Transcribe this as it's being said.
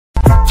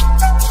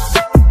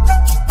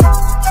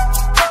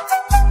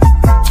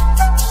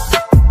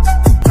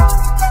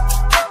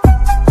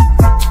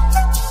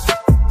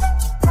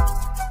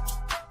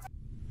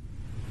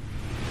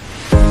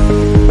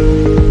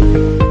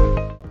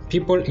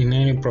People in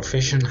any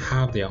profession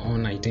have their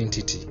own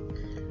identity.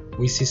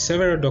 We see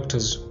several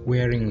doctors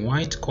wearing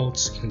white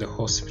coats in the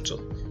hospital.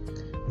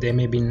 There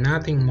may be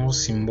nothing more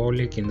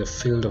symbolic in the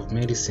field of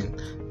medicine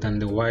than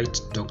the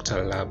white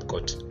doctor lab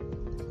coat.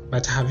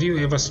 But have you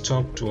ever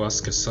stopped to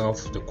ask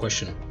yourself the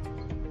question,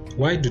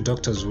 why do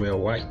doctors wear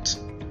white?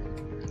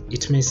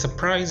 It may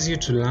surprise you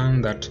to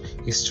learn that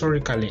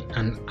historically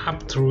and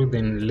up through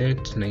the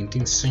late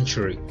 19th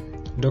century,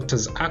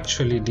 doctors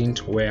actually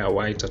didn't wear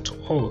white at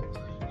all.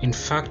 In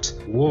fact,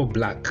 wore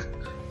black.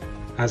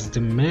 As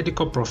the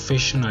medical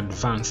profession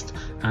advanced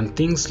and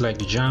things like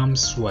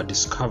germs were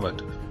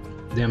discovered,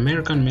 the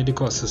American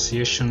Medical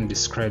Association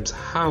describes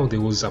how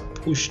there was a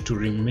push to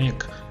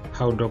remake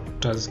how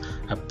doctors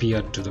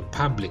appeared to the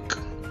public.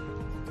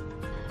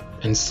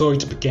 And so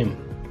it became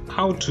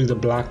out with the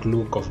black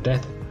look of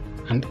death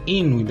and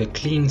in with the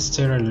clean,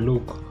 sterile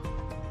look.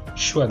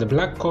 Sure, the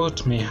black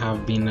coat may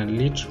have been a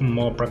little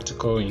more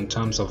practical in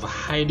terms of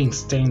hiding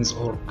stains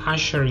or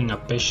ushering a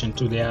patient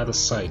to the other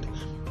side,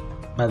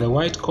 but the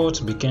white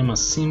coat became a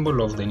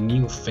symbol of the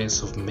new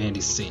face of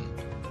medicine.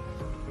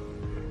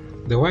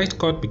 The white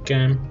coat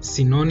became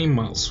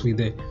synonymous with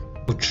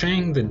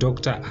portraying the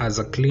doctor as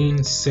a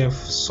clean, safe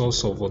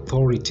source of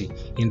authority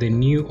in the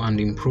new and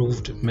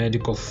improved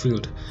medical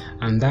field,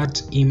 and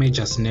that image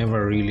has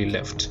never really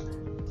left.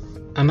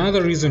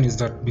 Another reason is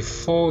that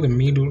before the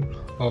middle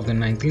of the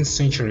 19th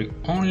century,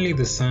 only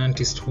the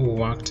scientists who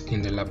worked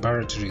in the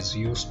laboratories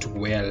used to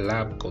wear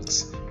lab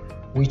coats,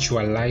 which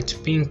were light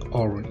pink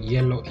or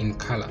yellow in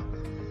color.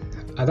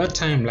 At that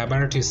time,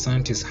 laboratory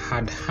scientists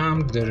had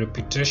harmed the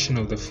reputation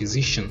of the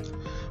physician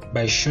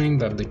by showing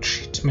that the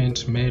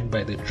treatment made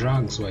by the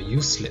drugs were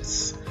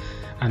useless,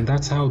 and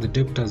that's how the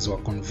doctors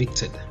were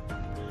convicted.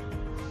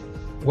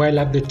 While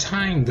at the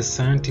time the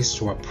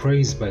scientists were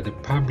praised by the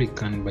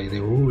public and by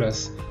the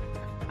rulers,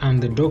 and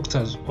the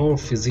doctors or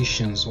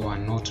physicians were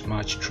not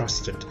much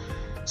trusted,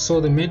 so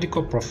the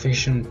medical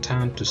profession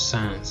turned to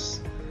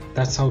science.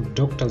 That's how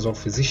doctors or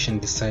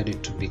physicians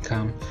decided to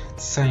become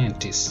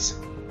scientists.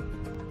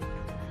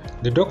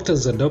 The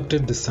doctors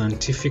adopted the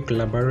scientific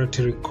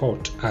laboratory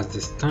coat as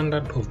the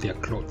standard of their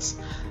clothes,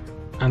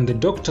 and the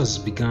doctors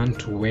began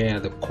to wear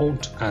the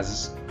coat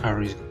as a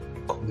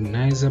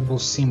recognizable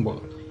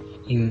symbol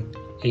in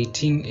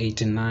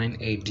 1889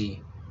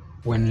 AD.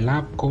 When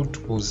lab coat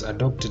was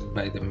adopted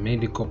by the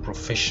medical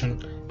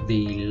profession,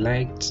 they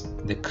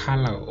liked the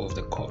color of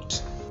the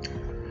coat.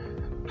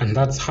 And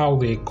that's how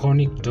the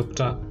iconic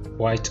Dr.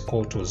 White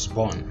coat was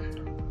born.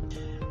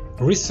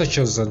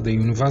 Researchers at the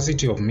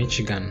University of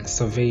Michigan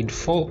surveyed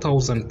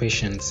 4,000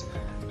 patients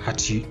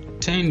at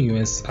 10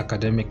 US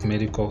academic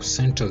medical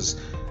centers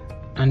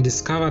and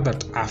discovered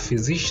that a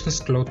physician's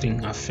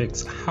clothing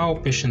affects how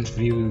patients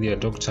view their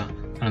doctor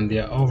and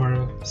their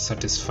overall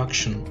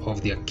satisfaction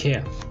of their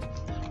care.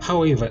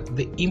 However,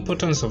 the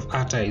importance of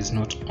attire is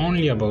not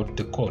only about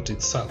the coat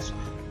itself,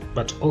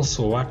 but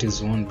also what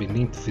is worn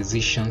beneath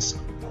physicians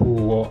who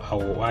wore a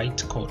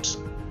white coat.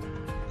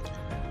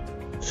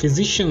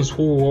 Physicians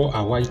who wore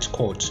a white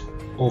coat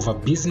over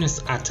business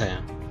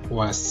attire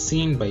were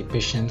seen by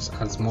patients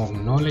as more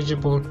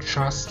knowledgeable,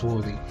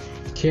 trustworthy,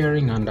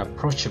 caring, and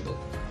approachable.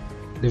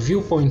 The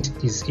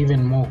viewpoint is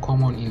even more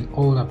common in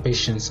older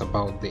patients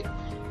above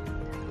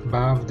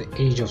the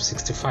age of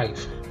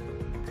 65.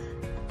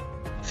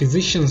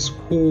 Physicians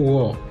who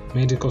wore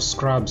medical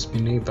scrubs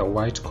beneath the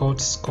white coat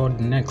scored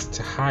next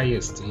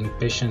highest in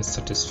patient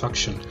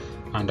satisfaction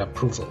and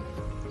approval.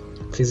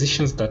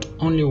 Physicians that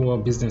only wore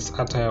business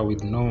attire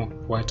with no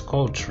white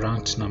coat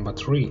ranked number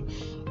 3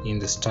 in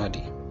the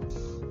study.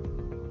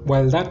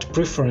 While that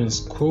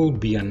preference could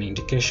be an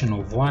indication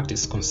of what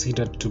is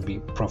considered to be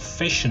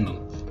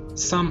professional,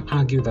 some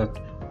argue that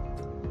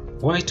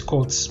white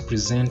coats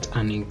present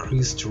an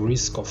increased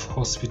risk of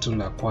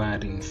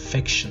hospital-acquired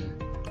infection.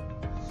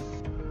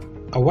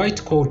 A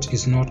white coat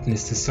is not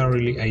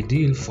necessarily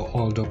ideal for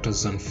all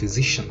doctors and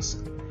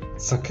physicians.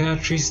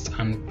 Psychiatrists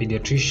and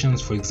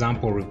pediatricians, for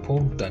example,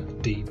 report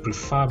that they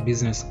prefer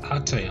business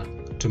attire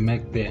to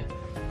make their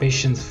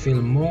patients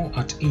feel more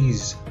at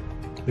ease.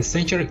 The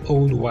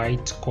century-old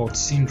white coat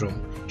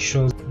syndrome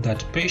shows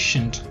that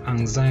patient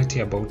anxiety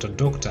about a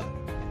doctor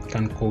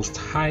can cause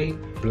high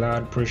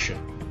blood pressure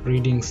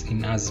readings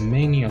in as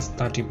many as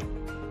 30%.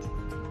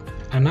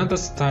 Another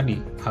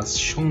study has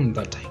shown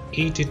that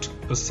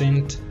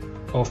 82%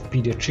 of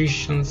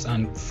pediatricians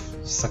and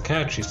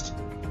psychiatrists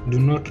do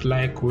not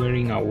like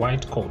wearing a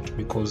white coat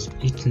because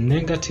it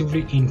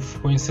negatively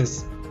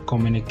influences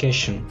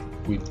communication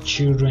with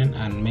children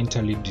and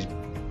mentally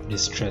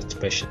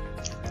distressed patients.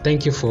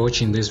 Thank you for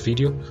watching this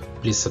video.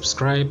 Please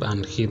subscribe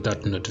and hit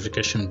that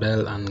notification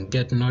bell and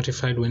get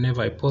notified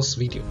whenever I post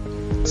video.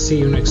 See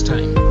you next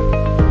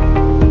time.